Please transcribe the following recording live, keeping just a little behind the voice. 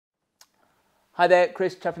Hi there,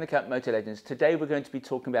 Chris, Chuffing the Cap, Motolegends. Today we're going to be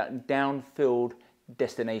talking about down-filled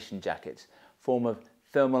destination jackets, form of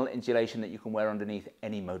thermal insulation that you can wear underneath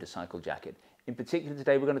any motorcycle jacket. In particular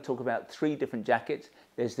today we're going to talk about three different jackets.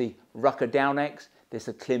 There's the Rucker Down X, there's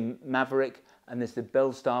the Klim Maverick, and there's the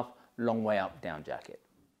Belstaff Long Way Up down jacket.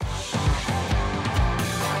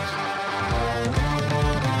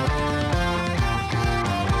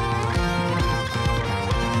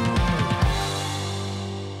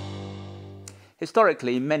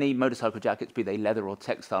 Historically, many motorcycle jackets, be they leather or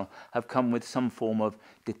textile, have come with some form of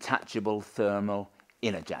detachable thermal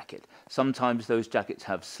inner jacket. Sometimes those jackets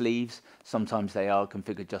have sleeves, sometimes they are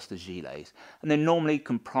configured just as gilets. And they're normally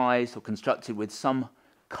comprised or constructed with some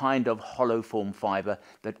kind of hollow form fibre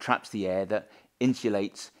that traps the air, that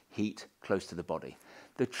insulates heat close to the body.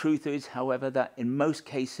 The truth is, however, that in most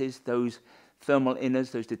cases those thermal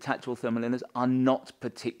inners, those detachable thermal inners, are not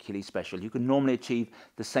particularly special. You can normally achieve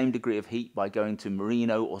the same degree of heat by going to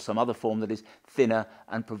merino or some other form that is thinner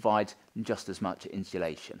and provides just as much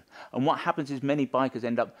insulation. And what happens is many bikers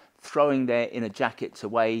end up throwing their inner jackets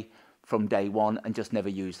away from day one and just never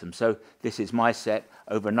use them. So this is my set.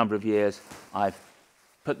 Over a number of years, I've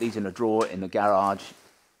put these in a drawer in the garage,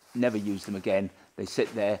 never used them again. They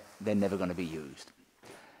sit there, they're never going to be used.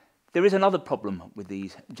 There is another problem with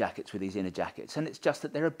these jackets, with these inner jackets, and it's just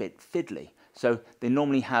that they're a bit fiddly. So they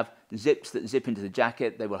normally have zips that zip into the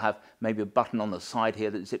jacket. They will have maybe a button on the side here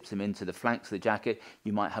that zips them into the flanks of the jacket.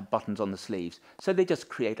 You might have buttons on the sleeves. So they just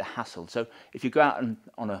create a hassle. So if you go out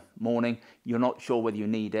on a morning, you're not sure whether you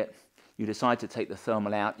need it. You decide to take the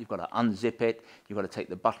thermal out, you've got to unzip it, you've got to take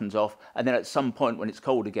the buttons off, and then at some point when it's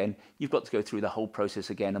cold again, you've got to go through the whole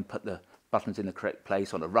process again and put the buttons in the correct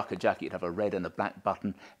place. On a rucker jacket, you'd have a red and a black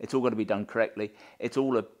button. It's all got to be done correctly. It's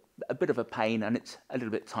all a bit of a pain, and it's a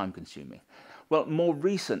little bit time consuming. Well, more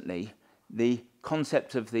recently, the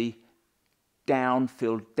concept of the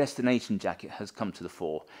down-filled destination jacket has come to the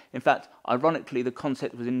fore. In fact, ironically, the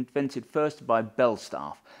concept was invented first by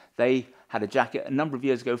Belstaff. They had a jacket a number of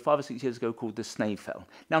years ago, 5 or 6 years ago, called the Snaefell.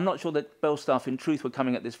 Now, I'm not sure that Belstaff, in truth, were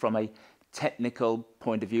coming at this from a technical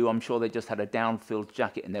point of view. I'm sure they just had a down-filled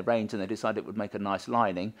jacket in their range and they decided it would make a nice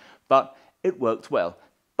lining, but it worked well.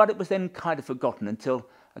 But it was then kind of forgotten until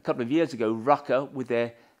a couple of years ago, Rucker, with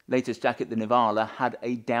their latest jacket, the Nivala, had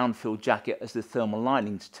a down-filled jacket as the thermal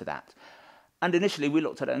linings to that. And initially we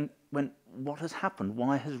looked at it and went, what has happened?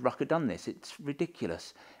 Why has Rucker done this? It's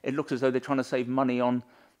ridiculous. It looks as though they're trying to save money on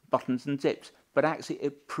buttons and zips, but actually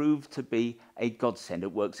it proved to be a godsend.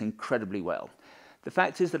 It works incredibly well. The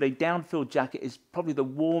fact is that a down-filled jacket is probably the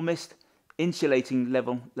warmest insulating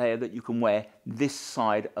layer that you can wear this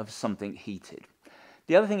side of something heated.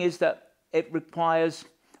 The other thing is that it requires,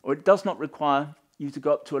 or it does not require, you to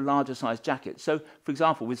go up to a larger size jacket. So, for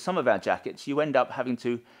example, with some of our jackets, you end up having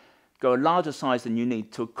to go a larger size than you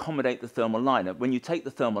need to accommodate the thermal liner. When you take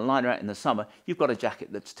the thermal liner out in the summer, you've got a jacket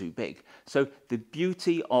that's too big. So the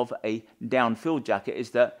beauty of a down-filled jacket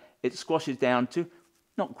is that it squashes down to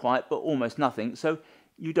not quite, but almost nothing, so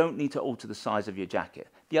you don't need to alter the size of your jacket.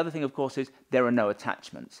 The other thing, of course, is there are no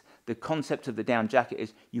attachments. The concept of the down jacket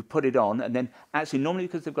is you put it on, and then actually, normally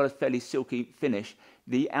because they've got a fairly silky finish,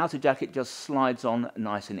 the outer jacket just slides on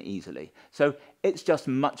nice and easily. So it's just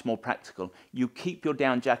much more practical. You keep your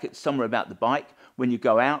down jacket somewhere about the bike. When you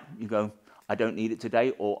go out, you go, I don't need it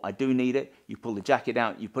today, or I do need it. You pull the jacket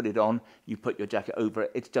out, you put it on, you put your jacket over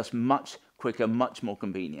it. It's just much quicker, much more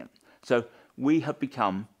convenient. So we have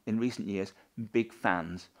become, in recent years, big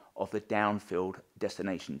fans of the down-filled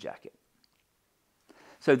destination jacket.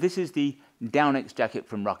 So this is the Down X jacket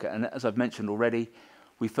from Rucker, and as I've mentioned already,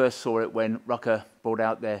 we first saw it when Rucker brought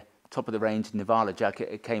out their top-of-the-range Nivala jacket.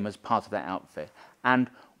 It came as part of that outfit. And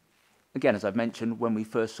again, as I've mentioned, when we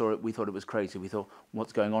first saw it, we thought it was crazy. We thought,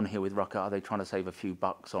 what's going on here with Rucker? Are they trying to save a few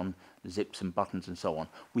bucks on zips and buttons and so on?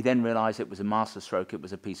 We then realized it was a masterstroke, it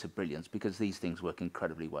was a piece of brilliance, because these things work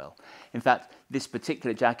incredibly well. In fact, this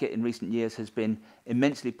particular jacket in recent years has been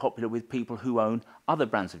immensely popular with people who own other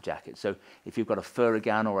brands of jackets. So if you've got a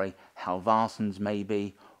Furrigan or a Halvarsons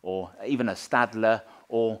maybe, or even a Stadler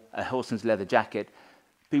or a Hilson's leather jacket,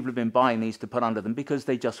 people have been buying these to put under them because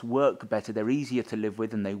they just work better, they're easier to live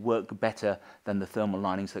with, and they work better than the thermal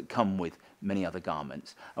linings that come with many other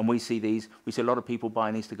garments. And we see a lot of people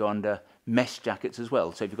buying these to go under mesh jackets as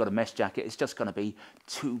well. So if you've got a mesh jacket, it's just going to be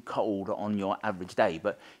too cold on your average day,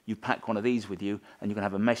 but you pack one of these with you and you can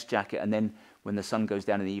have a mesh jacket, and then when the sun goes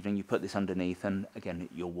down in the evening, you put this underneath and again,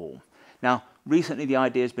 you're warm. Now, recently the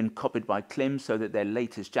idea has been copied by Klim, so that their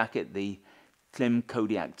latest jacket, the Klim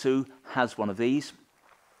Kodiak 2, has one of these.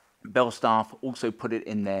 Belstaff also put it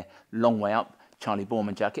in their Long Way Up Charlie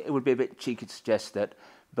Borman jacket. It would be a bit cheeky to suggest that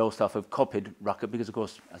Belstaff have copied Rucker because, of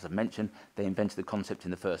course, as I've mentioned, they invented the concept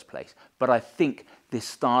in the first place. But I think this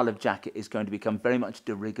style of jacket is going to become very much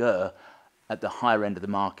de rigueur at the higher end of the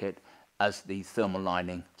market as the thermal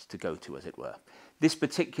lining to go to, as it were. This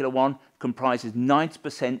particular one comprises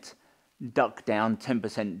 90% duck down,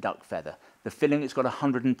 10% duck feather. The filling, it's got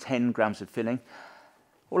 110 grams of filling.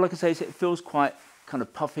 All I can say is it feels quite kind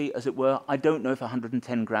of puffy, as it were. I don't know if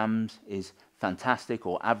 110 grams is fantastic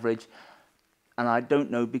or average. And I don't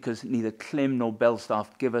know because neither Klim nor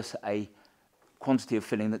Belstaff give us a quantity of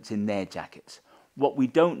filling that's in their jackets. What we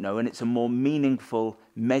don't know, and it's a more meaningful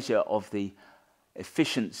measure of the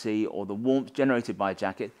efficiency or the warmth generated by a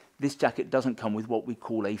jacket, this jacket doesn't come with what we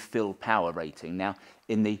call a fill power rating. Now,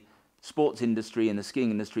 in the sports industry and the skiing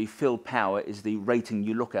industry, fill power is the rating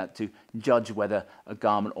you look at to judge whether a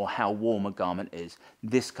garment or how warm a garment is.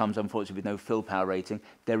 This comes, unfortunately, with no fill power rating.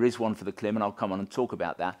 There is one for the Klim, and I'll come on and talk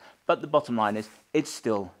about that. But the bottom line is, it's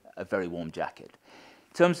still a very warm jacket.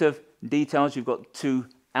 In terms of details, you've got two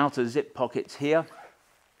outer zip pockets here.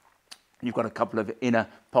 You've got a couple of inner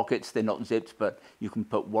pockets. They're not zipped, but you can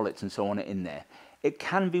put wallets and so on in there. It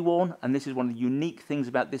can be worn, and this is one of the unique things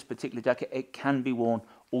about this particular jacket, it can be worn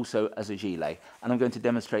also as a gilet, and I'm going to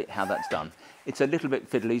demonstrate how that's done. It's a little bit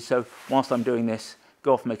fiddly, so whilst I'm doing this,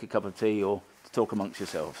 go off and make a cup of tea or talk amongst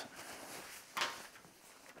yourselves.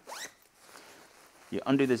 You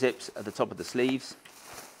undo the zips at the top of the sleeves.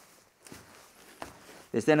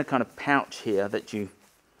 There's then a kind of pouch here that you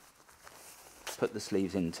put the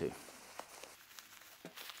sleeves into.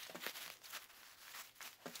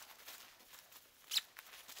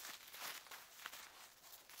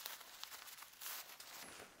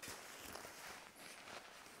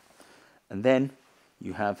 And then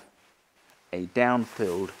you have a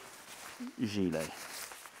down-filled gilet.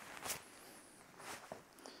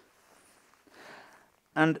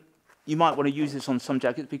 And you might want to use this on some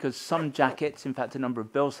jackets because some jackets, in fact a number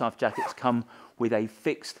of Belstaff jackets, come with a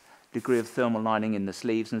fixed degree of thermal lining in the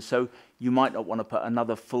sleeves, and so you might not want to put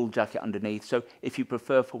another full jacket underneath. So if you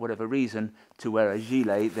prefer, for whatever reason, to wear a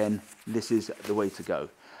gilet, then this is the way to go.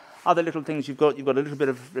 Other little things you've got a little bit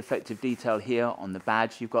of reflective detail here on the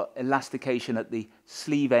badge. You've got elastication at the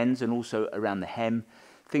sleeve ends and also around the hem.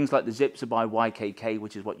 Things like the zips are by YKK,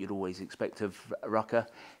 which is what you'd always expect of Rucker.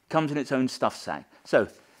 Comes in its own stuff sack. So,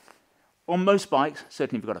 on most bikes,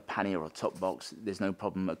 certainly if you've got a pannier or a top box, there's no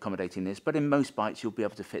problem accommodating this. But in most bikes, you'll be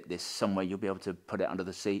able to fit this somewhere. You'll be able to put it under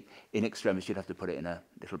the seat. In extremis, you'd have to put it in a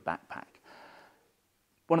little backpack.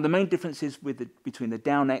 One of the main differences between the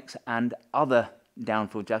Down X and other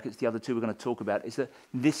downfill jackets, the other two we're going to talk about, is that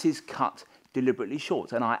this is cut deliberately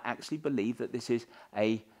short, and I actually believe that this is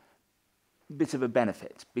a bit of a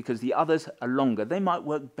benefit because the others are longer. They might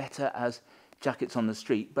work better as jackets on the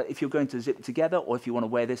street, but if you're going to zip together or if you want to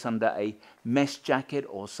wear this under a mesh jacket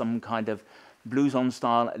or some kind of blouson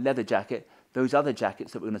style leather jacket, those other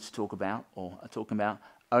jackets that we're going to talk about or are talking about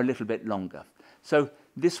are a little bit longer. So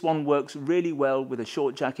this one works really well with a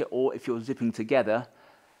short jacket or if you're zipping together.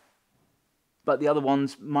 But the other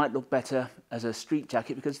ones might look better as a street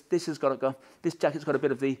jacket because this jacket's got a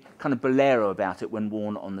bit of the kind of bolero about it when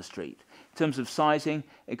worn on the street. In terms of sizing,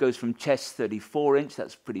 it goes from chest 34 inch,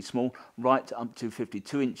 that's pretty small, right up to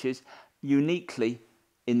 52 inches. Uniquely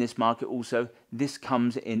in this market also, this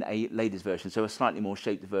comes in a ladies version, so a slightly more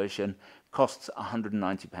shaped version, costs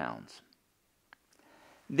 £190.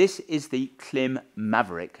 This is the Klim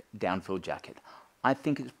Maverick downfill jacket. I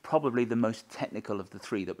think it's probably the most technical of the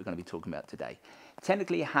three that we're going to be talking about today.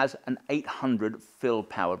 Technically, it has an 800 fill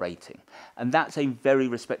power rating, and that's a very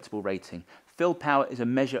respectable rating. Fill power is a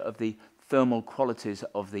measure of the thermal qualities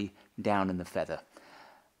of the down and the feather.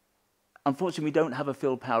 Unfortunately, we don't have a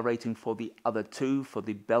fill power rating for the other two, for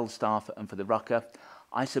the Belstaff and for the Rucker.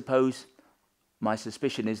 I suppose my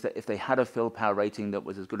suspicion is that if they had a fill power rating that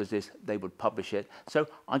was as good as this, they would publish it. So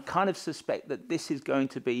I kind of suspect that this is going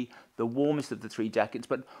to be the warmest of the three jackets,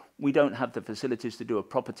 but we don't have the facilities to do a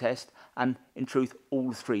proper test, and in truth,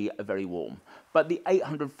 all three are very warm. But the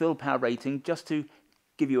 800 fill power rating, just to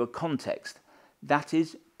give you a context, that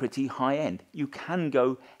is pretty high end. You can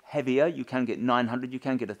go heavier, you can get 900, you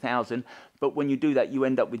can get 1,000, but when you do that, you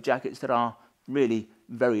end up with jackets that are really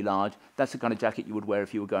very large. That's the kind of jacket you would wear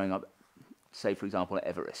if you were going up, say, for example, at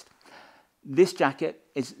Everest. This jacket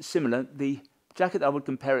is similar. The jacket that I would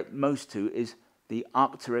compare it most to is the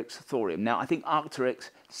Arc'teryx Thorium. Now, I think Arc'teryx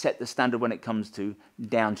set the standard when it comes to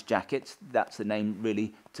downed jackets. That's the name,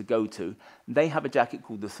 really, to go to. They have a jacket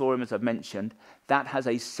called the Thorium, as I've mentioned. That has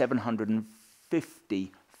a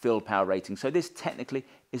 750 fill power rating. So this technically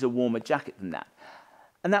is a warmer jacket than that.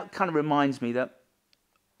 And that kind of reminds me that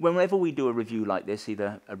whenever we do a review like this,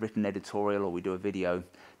 either a written editorial or we do a video,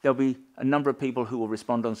 there'll be a number of people who will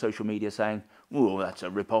respond on social media saying, "Oh, that's a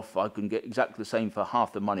rip-off. I can get exactly the same for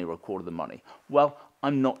half the money or a quarter of the money." Well,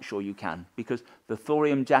 I'm not sure you can, because the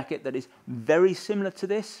thorium jacket that is very similar to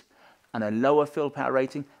this and a lower fill power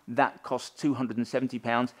rating, that costs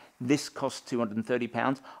 £270. This costs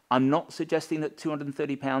 £230. I'm not suggesting that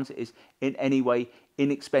 £230 is in any way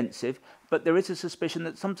inexpensive, but there is a suspicion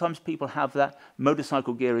that sometimes people have that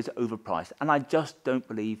motorcycle gear is overpriced, and I just don't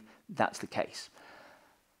believe that's the case.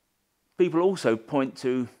 People also point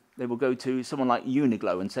to, they will go to someone like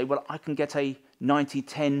Uniqlo and say, well, I can get a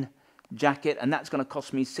 90-10 jacket and that's going to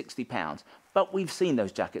cost me £60. But we've seen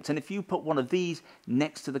those jackets, and if you put one of these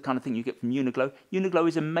next to the kind of thing you get from Uniqlo, Uniqlo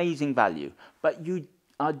is amazing value, but you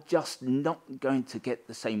are just not going to get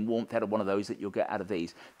the same warmth out of one of those that you'll get out of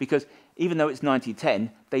these, because even though it's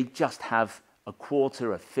 90-10, they just have a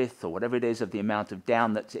quarter, a fifth, or whatever it is of the amount of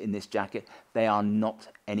down that's in this jacket. They are not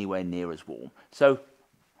anywhere near as warm. So,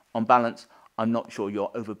 on balance, I'm not sure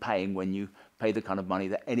you're overpaying when you pay the kind of money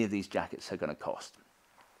that any of these jackets are going to cost.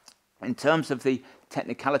 In terms of the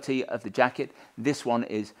technicality of the jacket, this one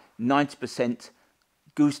is 90%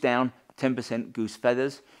 goose down, 10% goose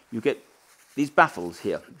feathers. You get these baffles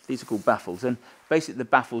here. These are called baffles, and basically the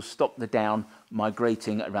baffles stop the down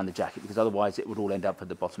migrating around the jacket, because otherwise it would all end up at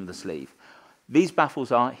the bottom of the sleeve. These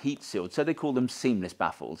baffles are heat sealed, so they call them seamless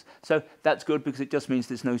baffles. So that's good, because it just means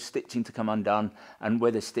there's no stitching to come undone, and where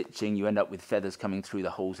there's stitching, you end up with feathers coming through the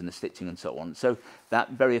holes in the stitching and so on. So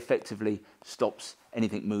that very effectively stops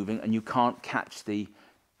anything moving, and you can't catch the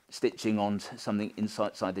stitching on something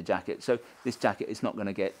inside the jacket. So this jacket is not going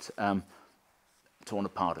to get torn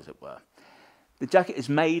apart, as it were. The jacket is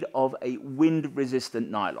made of a wind-resistant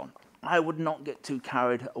nylon. I would not get too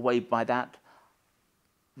carried away by that.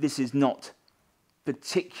 This is not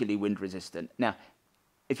particularly wind resistant. Now,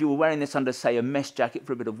 if you were wearing this under, say, a mesh jacket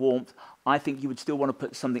for a bit of warmth, I think you would still want to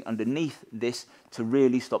put something underneath this to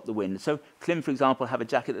really stop the wind. So Klim, for example, have a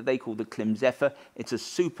jacket that they call the Klim Zephyr. It's a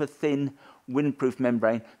super thin windproof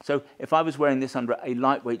membrane. So if I was wearing this under a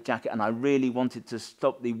lightweight jacket and I really wanted to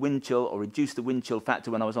stop the wind chill or reduce the wind chill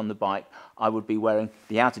factor when I was on the bike, I would be wearing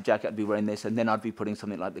the outer jacket, I'd be wearing this, and then I'd be putting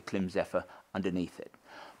something like the Klim Zephyr underneath it.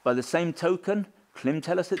 By the same token, Klim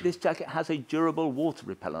tell us that this jacket has a durable water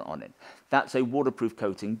repellent on it. That's a waterproof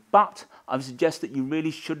coating, but I would suggest that you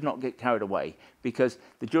really should not get carried away, because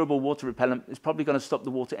the durable water repellent is probably going to stop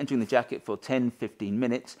the water entering the jacket for 10-15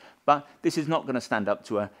 minutes, but this is not going to stand up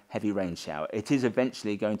to a heavy rain shower. It is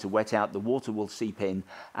eventually going to wet out, the water will seep in,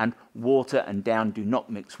 and water and down do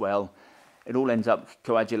not mix well. It all ends up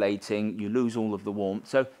coagulating, you lose all of the warmth,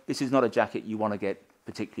 so this is not a jacket you want to get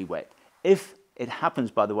particularly wet. If it happens,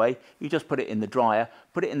 by the way, you just put it in the dryer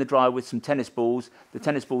with some tennis balls. The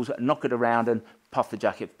tennis balls knock it around and puff the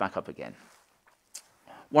jacket back up again.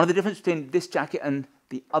 One of the differences between this jacket and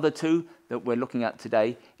the other two that we're looking at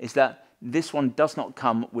today is that this one does not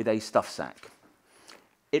come with a stuff sack.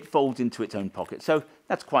 It folds into its own pocket, so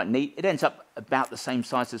that's quite neat. It ends up about the same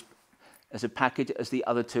size as a package as the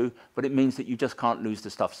other two, but it means that you just can't lose the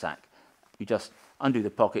stuff sack. You just undo the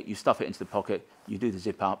pocket, you stuff it into the pocket, you do the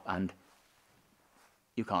zip up, and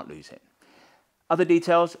you can't lose it. Other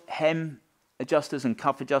details, hem adjusters and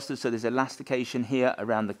cuff adjusters. So there's elastication here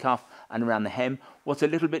around the cuff and around the hem. What's a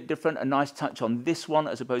little bit different, a nice touch on this one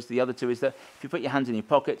as opposed to the other two, is that if you put your hands in your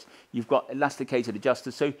pockets, you've got elasticated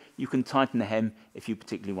adjusters, so you can tighten the hem if you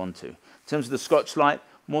particularly want to. In terms of the Scotch-Lite,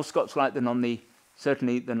 more Scotch-Lite than on the,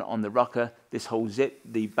 certainly than on the Rucker. This whole zip,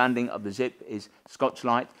 the banding of the zip is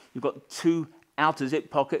Scotch-Lite. You've got two outer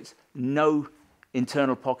zip pockets, no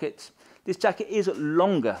internal pockets. This jacket is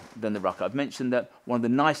longer than the Rucker. I've mentioned that one of the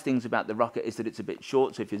nice things about the Rucker is that it's a bit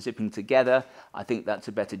short, so if you're zipping together, I think that's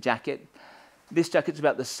a better jacket. This jacket's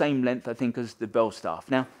about the same length, I think, as the Belstaff.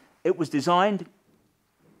 Now, it was designed,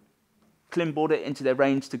 Klim brought it into their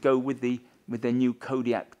range to go with their new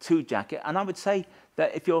Kodiak 2 jacket, and I would say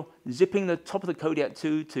that if you're zipping the top of the Kodiak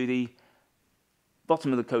 2 to the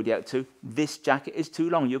bottom of the Kodiak 2, this jacket is too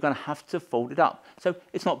long. You're going to have to fold it up. So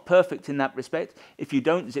it's not perfect in that respect. If you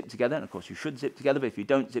don't zip together, and of course you should zip together, but if you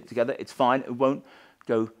don't zip together, it's fine. It won't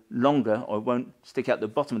go longer or it won't stick out the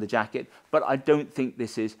bottom of the jacket, but I don't think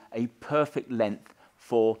this is a perfect length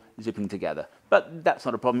for zipping together. But that's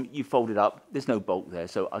not a problem. You fold it up. There's no bolt there,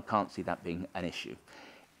 so I can't see that being an issue.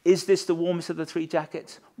 Is this the warmest of the three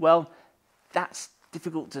jackets? Well, that's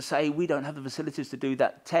difficult to say. We don't have the facilities to do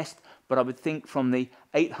that test, but I would think from the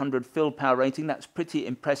 800 fill power rating, that's pretty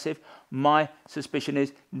impressive. My suspicion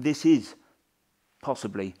is this is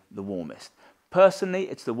possibly the warmest. Personally,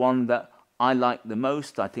 it's the one that I like the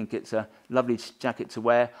most. I think it's a lovely jacket to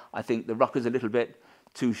wear. I think the Rucker's a little bit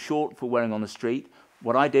too short for wearing on the street.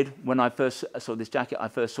 What I did when I first saw this jacket, I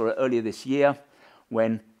first saw it earlier this year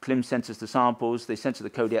when Klim sent us the samples. They sent us the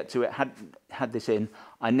Kodiak to it, had this in.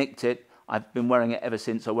 I nicked it. I've been wearing it ever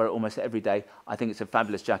since. I wear it almost every day. I think it's a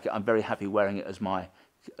fabulous jacket. I'm very happy wearing it as my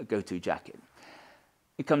go-to jacket.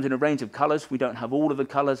 It comes in a range of colours. We don't have all of the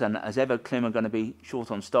colours, and as ever, Klim are going to be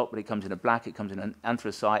short on stock, but it comes in a black, it comes in an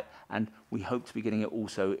anthracite, and we hope to be getting it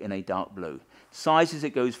also in a dark blue. Sizes,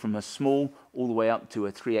 it goes from a small all the way up to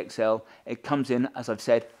a 3XL. It comes in, as I've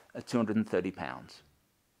said, at £230.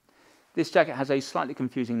 This jacket has a slightly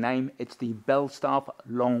confusing name. It's the Belstaff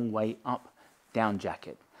Long Way Up Down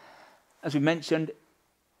Jacket. As we mentioned,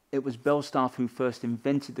 it was Belstaff who first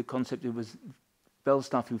invented the concept. It was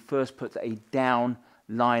Belstaff who first put a down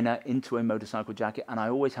liner into a motorcycle jacket, and I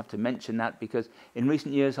always have to mention that because in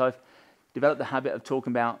recent years I've developed the habit of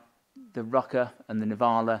talking about the Rucker and the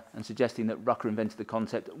Nivala and suggesting that Rucker invented the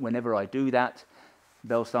concept. Whenever I do that,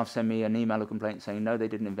 Belstaff send me an email or complaint saying, no, they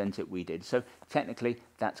didn't invent it, we did. So technically,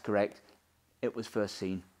 that's correct. It was first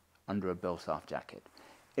seen under a Belstaff jacket.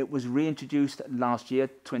 It was reintroduced last year,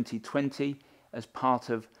 2020, as part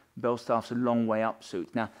of Belstaff's Long Way Up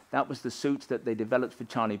suit. Now, that was the suit that they developed for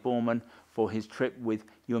Charlie Borman for his trip with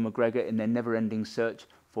Ewan McGregor in their never-ending search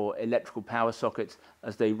for electrical power sockets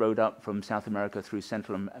as they rode up from South America through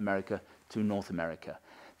Central America to North America.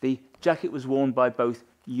 The jacket was worn by both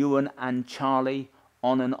Ewan and Charlie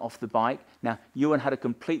on and off the bike. Now, Ewan had a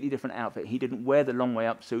completely different outfit. He didn't wear the Long Way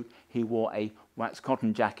Up suit. He wore a wax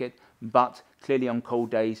cotton jacket, but clearly on cold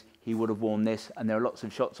days, he would have worn this, and there are lots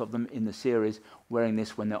of shots of them in the series wearing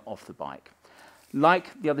this when they're off the bike.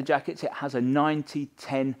 Like the other jackets, it has a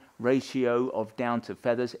 90-10 ratio of down to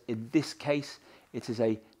feathers. In this case, it is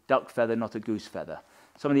a duck feather, not a goose feather.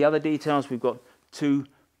 Some of the other details, we've got two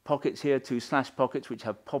pockets here, two slash pockets, which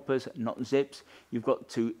have poppers, not zips. You've got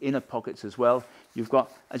two inner pockets as well. You've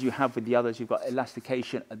got, as you have with the others, you've got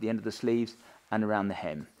elastication at the end of the sleeves and around the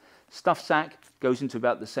hem. Stuff sack goes into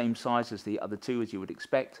about the same size as the other two, as you would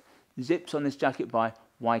expect. Zips on this jacket by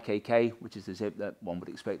YKK, which is the zip that one would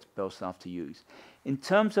expect Belstaff to use. In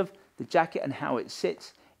terms of the jacket and how it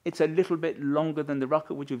sits, it's a little bit longer than the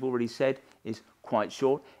Rucker, which we've already said is quite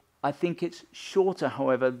short. I think it's shorter,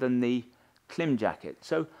 however, than the Klim jacket.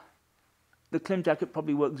 So the Klim jacket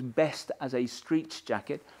probably works best as a street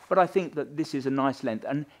jacket, but I think that this is a nice length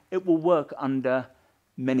and it will work under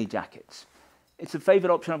many jackets. It's a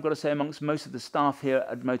favourite option, I've got to say, amongst most of the staff here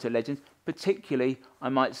at Motolegends, particularly, I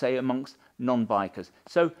might say, amongst non-bikers.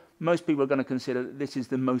 So most people are going to consider that this is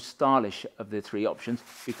the most stylish of the three options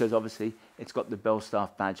because obviously it's got the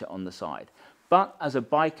Belstaff badge on the side. But as a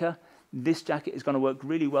biker, this jacket is going to work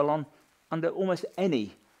really well on under almost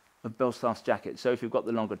any of Belstaff's jackets. So if you've got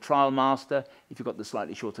the longer Trial Master, if you've got the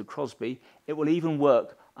slightly shorter Crosby, it will even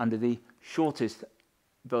work under the shortest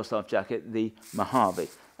Belstaff jacket, the Mojave.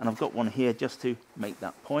 And I've got one here just to make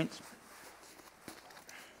that point.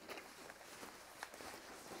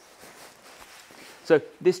 So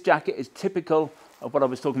this jacket is typical of what I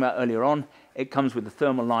was talking about earlier on. It comes with a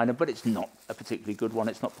thermal liner, but it's not a particularly good one.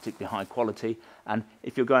 It's not particularly high quality. And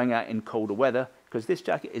if you're going out in colder weather, because this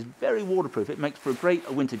jacket is very waterproof, it makes for a great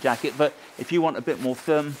winter jacket. But if you want a bit more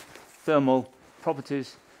thermal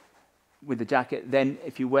properties with the jacket, then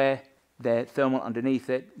if you wear their thermal underneath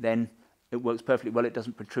it, then it works perfectly well. It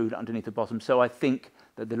doesn't protrude underneath the bottom. So I think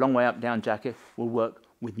that the Long Way Up Down jacket will work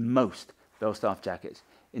with most Belstaff jackets.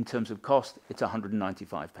 In terms of cost, it's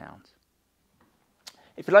 £195.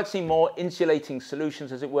 If you'd like to see more insulating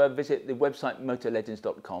solutions, as it were, visit the website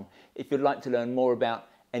motolegends.com. If you'd like to learn more about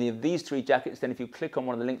any of these three jackets, then if you click on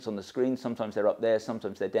one of the links on the screen, sometimes they're up there,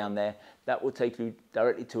 sometimes they're down there, that will take you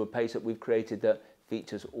directly to a page that we've created that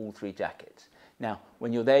features all three jackets. Now,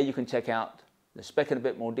 when you're there, you can check out the spec in a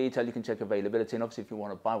bit more detail, you can check availability, and obviously if you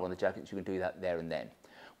want to buy one of the jackets, you can do that there and then.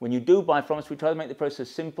 When you do buy from us, we try to make the process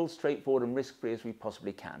simple, straightforward and risk-free as we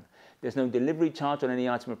possibly can. There's no delivery charge on any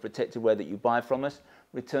item of protected wear that you buy from us.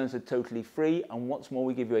 Returns are totally free, and what's more,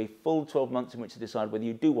 we give you a full 12 months in which to decide whether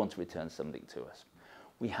you do want to return something to us.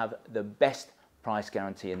 We have the best price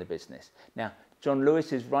guarantee in the business. Now, John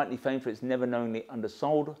Lewis is rightly famed for its never-knowingly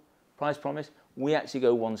undersold price promise. We actually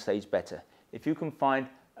go one stage better. If you can find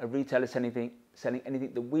a retailer selling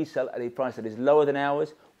anything that we sell at a price that is lower than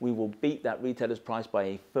ours, we will beat that retailer's price by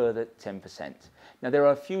a further 10%. Now, there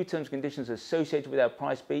are a few terms and conditions associated with our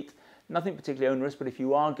price beat. Nothing particularly onerous, but if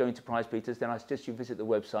you are going to price beaters, then I suggest you visit the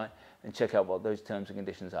website and check out what those terms and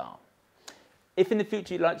conditions are. If in the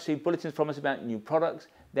future you'd like to see bulletins from us about new products,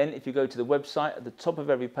 then if you go to the website, at the top of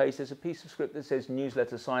every page, there's a piece of script that says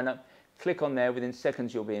newsletter sign up. Click on there, within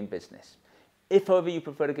seconds you'll be in business. If, however, you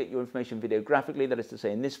prefer to get your information videographically, that is to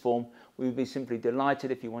say in this form, we would be simply delighted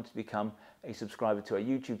if you wanted to become a subscriber to our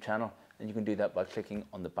YouTube channel, and you can do that by clicking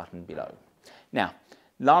on the button below. Now,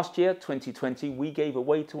 last year, 2020, we gave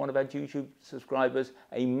away to one of our YouTube subscribers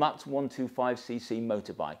a Mutt 125cc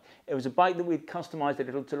motorbike. It was a bike that we'd customised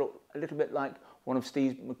to look a little bit like one of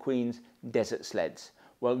Steve McQueen's desert sleds.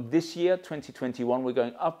 Well, this year, 2021, we're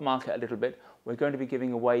going up market a little bit. We're going to be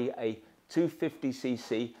giving away a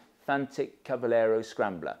 250cc Fantic Cavallero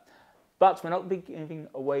Scrambler. But we're not giving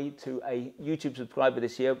away to a YouTube subscriber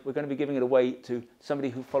this year. We're going to be giving it away to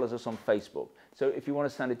somebody who follows us on Facebook. So if you want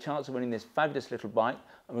to stand a chance of winning this fabulous little bike,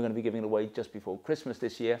 and we're going to be giving it away just before Christmas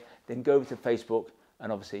this year, then go over to Facebook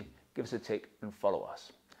and obviously give us a tick and follow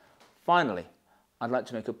us. Finally, I'd like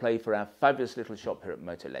to make a play for our fabulous little shop here at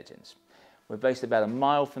Motolegends. We're based about a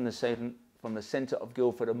mile from the centre of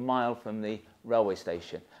Guildford, a mile from the railway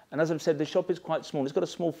station. And as I've said, the shop is quite small. It's got a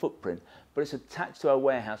small footprint, but it's attached to our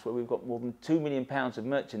warehouse where we've got more than £2 million of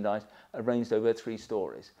merchandise arranged over 3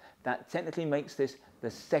 stories. That technically makes this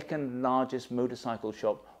the second largest motorcycle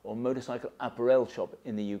shop or motorcycle apparel shop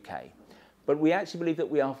in the UK. But we actually believe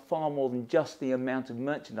that we are far more than just the amount of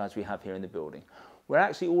merchandise we have here in the building. We're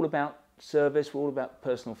actually all about service, we're all about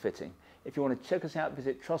personal fitting. If you want to check us out,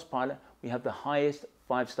 visit Trustpilot. We have the highest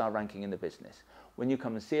 5-star ranking in the business. When you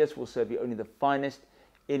come and see us, we'll serve you only the finest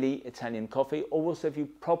illy Italian coffee, or we'll serve you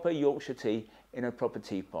proper Yorkshire tea in a proper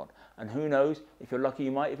teapot. And who knows, if you're lucky,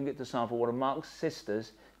 you might even get to sample one of Mark's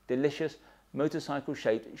sister's delicious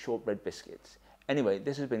motorcycle-shaped shortbread biscuits. Anyway,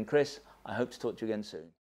 this has been Chris. I hope to talk to you again soon.